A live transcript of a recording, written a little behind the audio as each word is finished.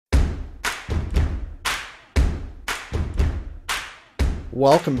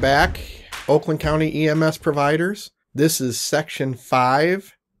Welcome back, Oakland County EMS providers. This is Section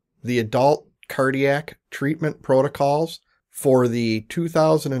 5, the Adult Cardiac Treatment Protocols for the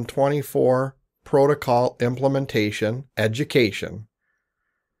 2024 Protocol Implementation Education.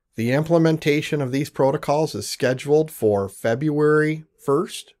 The implementation of these protocols is scheduled for February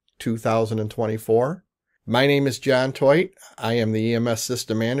 1st, 2024. My name is John Toit. I am the EMS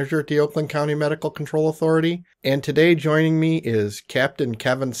System Manager at the Oakland County Medical Control Authority. And today joining me is Captain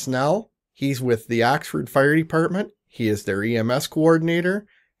Kevin Snell. He's with the Oxford Fire Department. He is their EMS coordinator,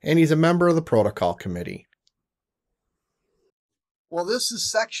 and he's a member of the Protocol Committee. Well, this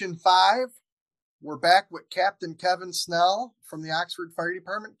is Section 5. We're back with Captain Kevin Snell from the Oxford Fire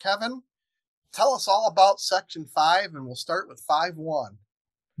Department. Kevin, tell us all about Section 5, and we'll start with 5.1.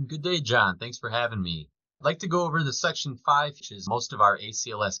 Good day, John. Thanks for having me. I'd like to go over the Section 5, which is most of our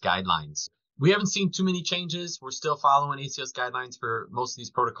ACLS guidelines. We haven't seen too many changes. We're still following ACLS guidelines for most of these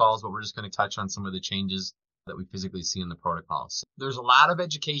protocols, but we're just going to touch on some of the changes that we physically see in the protocols. There's a lot of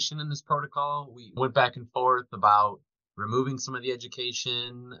education in this protocol. We went back and forth about removing some of the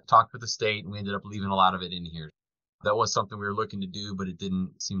education, talked with the state, and we ended up leaving a lot of it in here. That was something we were looking to do, but it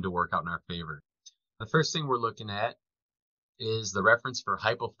didn't seem to work out in our favor. The first thing we're looking at is the reference for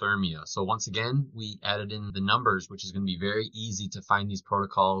hypothermia. So once again, we added in the numbers, which is going to be very easy to find these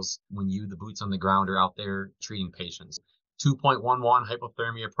protocols when you, the boots on the ground, are out there treating patients. 2.11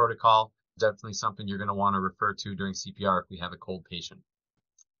 hypothermia protocol, definitely something you're going to want to refer to during CPR if we have a cold patient.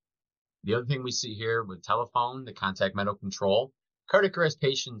 The other thing we see here with telephone, the contact medical control, cardiac arrest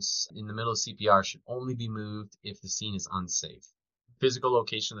patients in the middle of CPR should only be moved if the scene is unsafe. Physical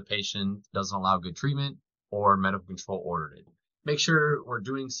location of the patient doesn't allow good treatment, or medical control ordered it. Make sure we're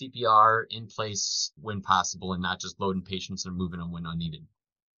doing CPR in place when possible and not just loading patients and moving them when unneeded.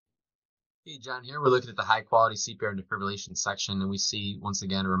 Hey, John, here we're looking at the high quality CPR and defibrillation section, and we see once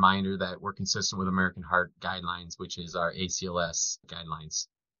again a reminder that we're consistent with American Heart Guidelines, which is our ACLS guidelines.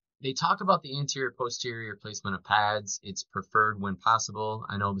 They talk about the anterior posterior placement of pads. It's preferred when possible.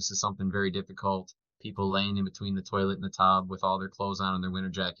 I know this is something very difficult. People laying in between the toilet and the tub with all their clothes on and their winter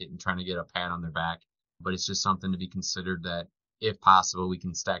jacket and trying to get a pad on their back. But it's just something to be considered that, if possible, we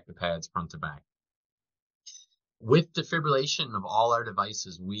can stack the pads front to back. With defibrillation of all our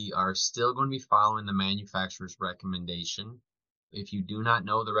devices, we are still going to be following the manufacturer's recommendation. If you do not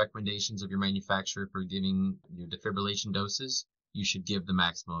know the recommendations of your manufacturer for giving your defibrillation doses, you should give the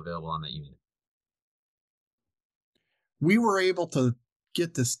maximum available on that unit. We were able to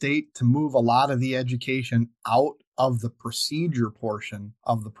get the state to move a lot of the education out of the procedure portion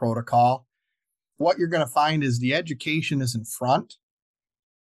of the protocol. What you're going to find is the education is in front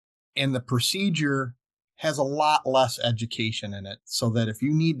and the procedure has a lot less education in it, so that if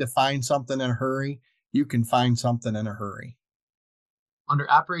you need to find something in a hurry, you can find something in a hurry. Under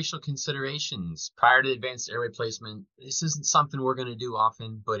operational considerations, prior to advanced airway placement, this isn't something we're going to do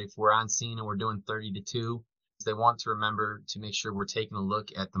often, but if we're on scene and we're doing 30 to 2, they want to remember to make sure we're taking a look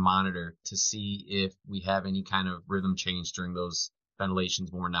at the monitor to see if we have any kind of rhythm change during those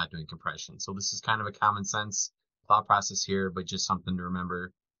ventilations when we're not doing compression. So this is kind of a common sense thought process here, but just something to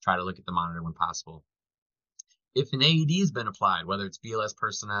remember. Try to look at the monitor when possible. If an AED has been applied, whether it's BLS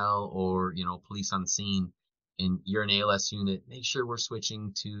personnel or police on scene, and you're an ALS unit, make sure we're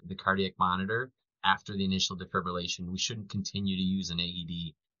switching to the cardiac monitor after the initial defibrillation. We shouldn't continue to use an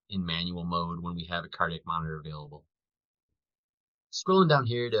AED in manual mode when we have a cardiac monitor available. Scrolling down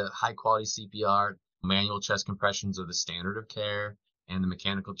here to high quality CPR, manual chest compressions are the standard of care, and the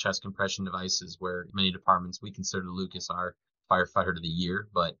mechanical chest compression devices, where many departments we consider Lucas our firefighter of the year,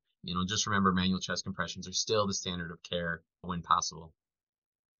 but just remember manual chest compressions are still the standard of care when possible.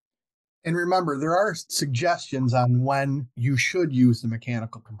 And remember, there are suggestions on when you should use the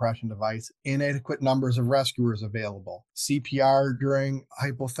mechanical compression device. Inadequate numbers of rescuers available. CPR during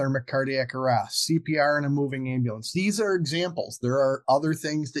hypothermic cardiac arrest. CPR in a moving ambulance. These are examples. There are other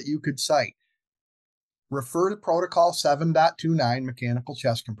things that you could cite. Refer to Protocol 7.29, Mechanical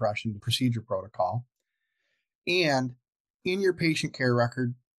Chest Compression, the procedure protocol. And in your patient care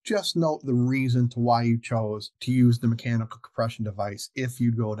record, just note the reason to why you chose to use the mechanical compression device if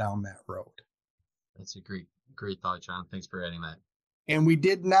you go down that road. That's a great thought, John. Thanks for adding that. And we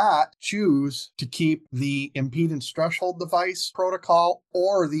did not choose to keep the impedance threshold device protocol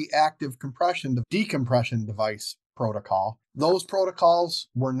or the active compression decompression device protocol. Those protocols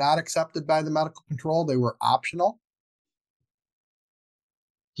were not accepted by the medical control. They were optional.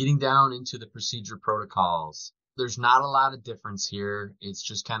 Getting down into the procedure protocols, there's not a lot of difference here. It's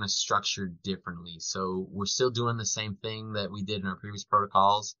just kind of structured differently. So we're still doing the same thing that we did in our previous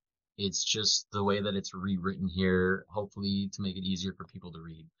protocols. It's just the way that it's rewritten here, hopefully to make it easier for people to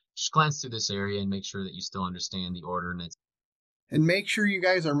read. Just glance through this area and make sure that you still understand the ordinance. And make sure you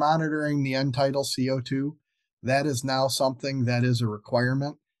guys are monitoring the end tidal CO2. That is now something that is a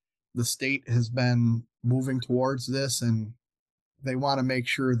requirement. The state has been moving towards this, and they want to make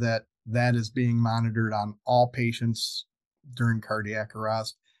sure that that is being monitored on all patients during cardiac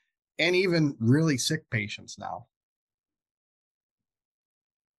arrest, and even really sick patients now.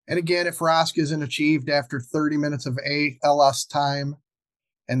 And again, if ROSC isn't achieved after 30 minutes of ALS time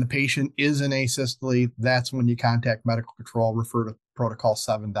and the patient is in asystole, that's when you contact medical control, refer to protocol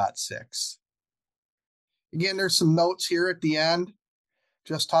 7.6. Again, there's some notes here at the end.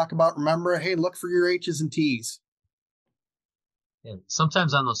 Just talk about, remember, hey, look for your H's and T's. Yeah,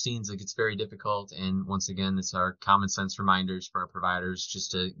 sometimes on those scenes, it gets very difficult. And once again, it's our common sense reminders for our providers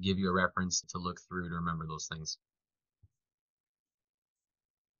just to give you a reference to look through to remember those things.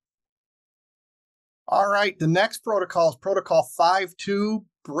 All right, the next protocol is protocol 5.2,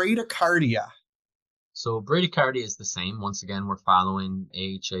 bradycardia. So bradycardia is the same. Once again, we're following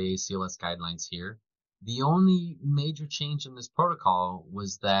AHA ACLS guidelines here. The only major change in this protocol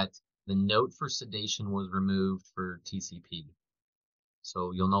was that the note for sedation was removed for TCP.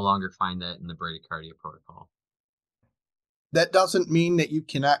 So you'll no longer find that in the bradycardia protocol. That doesn't mean that you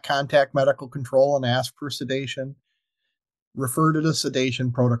cannot contact medical control and ask for sedation. Refer to the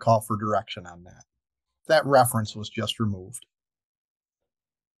sedation protocol for direction on that. That reference was just removed.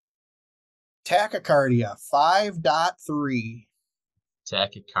 Tachycardia 5.3.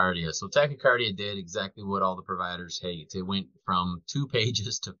 Tachycardia. So tachycardia did exactly what all the providers hate. It went from 2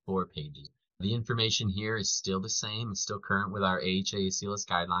 pages to 4 pages. The information here is still the same. It's still current with our AHA ACLS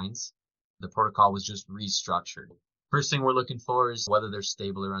guidelines. The protocol was just restructured. First thing we're looking for is whether they're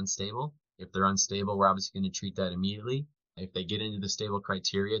stable or unstable. If they're unstable, we're obviously going to treat that immediately. If they get into the stable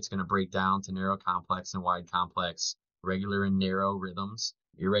criteria, it's going to break down to narrow complex and wide complex, regular and narrow rhythms,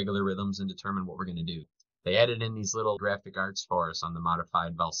 irregular rhythms, and determine what we're going to do. They added in these little graphic arts for us on the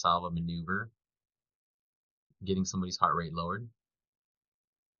modified Valsalva maneuver, getting somebody's heart rate lowered.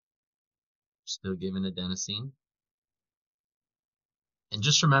 Still giving adenosine. And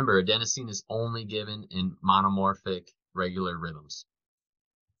just remember, adenosine is only given in monomorphic regular rhythms.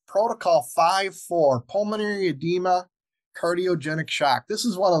 Protocol 5.4, pulmonary edema, cardiogenic shock. This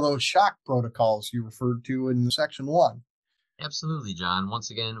is one of those shock protocols you referred to in section 1. Absolutely, John.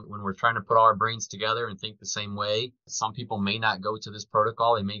 Once again, when we're trying to put our brains together and think the same way, some people may not go to this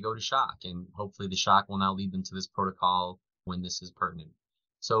protocol. They may go to shock, and hopefully the shock will now lead them to this protocol when this is pertinent.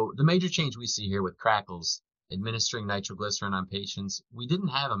 So the major change we see here with crackles, administering nitroglycerin on patients, we didn't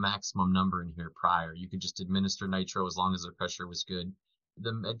have a maximum number in here prior. You could just administer nitro as long as their pressure was good.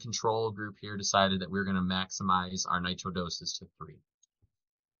 The med control group here decided that we we're going to maximize our nitro doses to 3.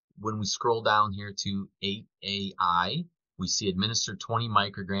 When we scroll down here to 8AI, we see administered 20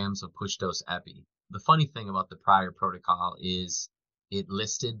 micrograms of push dose epi. The funny thing about the prior protocol is it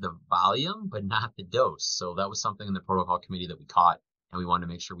listed the volume, but not the dose. So that was something in the protocol committee that we caught and we wanted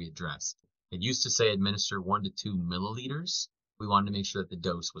to make sure we addressed. It used to say administer 1 to 2 milliliters. We wanted to make sure that the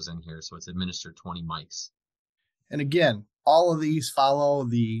dose was in here. So it's administered 20 mics. And again, all of these follow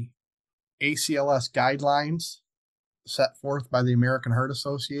the ACLS guidelines set forth by the American Heart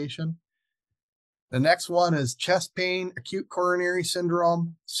Association. The next one is chest pain, acute coronary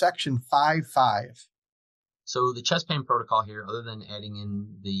syndrome, section 5.5. So the chest pain protocol here, other than adding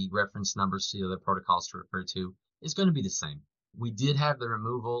in the reference numbers to the other protocols to refer to, is going to be the same. We did have the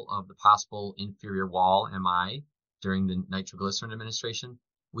removal of the possible inferior wall MI during the nitroglycerin administration.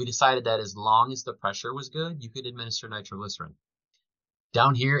 We decided that as long as the pressure was good, you could administer nitroglycerin.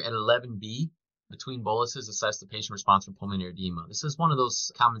 Down here at 11B, between boluses, assess the patient response for pulmonary edema. This is one of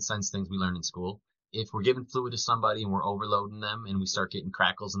those common sense things we learn in school. If we're giving fluid to somebody and we're overloading them and we start getting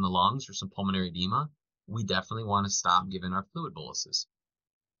crackles in the lungs or some pulmonary edema, we definitely want to stop giving our fluid boluses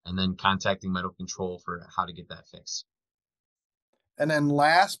and then contacting medical control for how to get that fixed. And then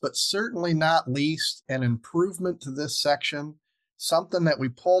last, but certainly not least, an improvement to this section, something that we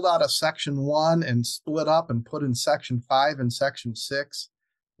pulled out of section 1 and split up and put in section 5 and section 6,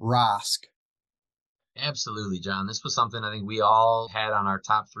 ROSC. Absolutely, John. This was something I think we all had on our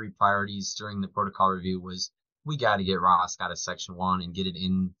top 3 priorities during the protocol review was we got to get ROSC out of section 1 and get it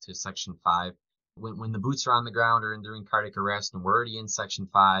into section 5. When the boots are on the ground or during cardiac arrest and we're already in section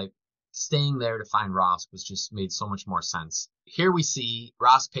 5, staying there to find ROSC was just made so much more sense. Here we see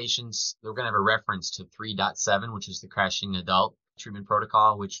ROSC patients, they're going to have a reference to 3.7, which is the crashing adult treatment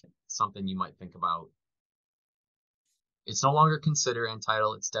protocol, which is something you might think about. It's no longer considered end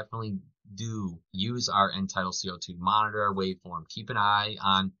tidal. It's definitely do use our end tidal CO2, monitor our waveform, keep an eye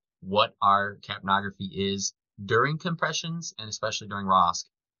on what our capnography is during compressions and especially during ROSC.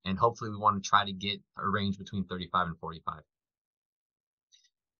 And hopefully we want to try to get a range between 35 and 45.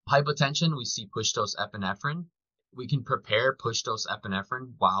 Hypotension, we see push dose epinephrine. We can prepare push dose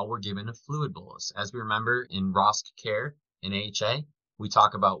epinephrine while we're given a fluid bolus. As we remember in ROSC care in AHA, we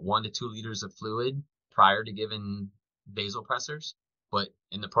talk about 1 to 2 liters of fluid prior to giving vasopressors. But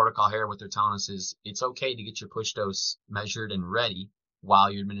in the protocol here, what they're telling us is it's okay to get your push dose measured and ready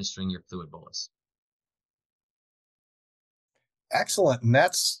while you're administering your fluid bolus. Excellent. And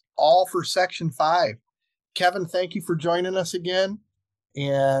that's all for section 5. Kevin, thank you for joining us again.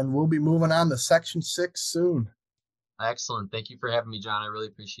 And we'll be moving on to section 6 soon. Excellent. Thank you for having me, John. I really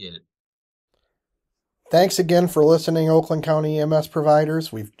appreciate it. Thanks again for listening, Oakland County EMS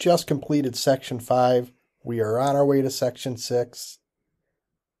providers. We've just completed section 5. We are on our way to section 6.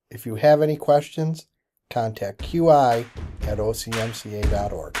 If you have any questions, contact QI at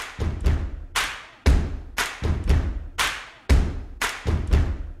ocmca.org.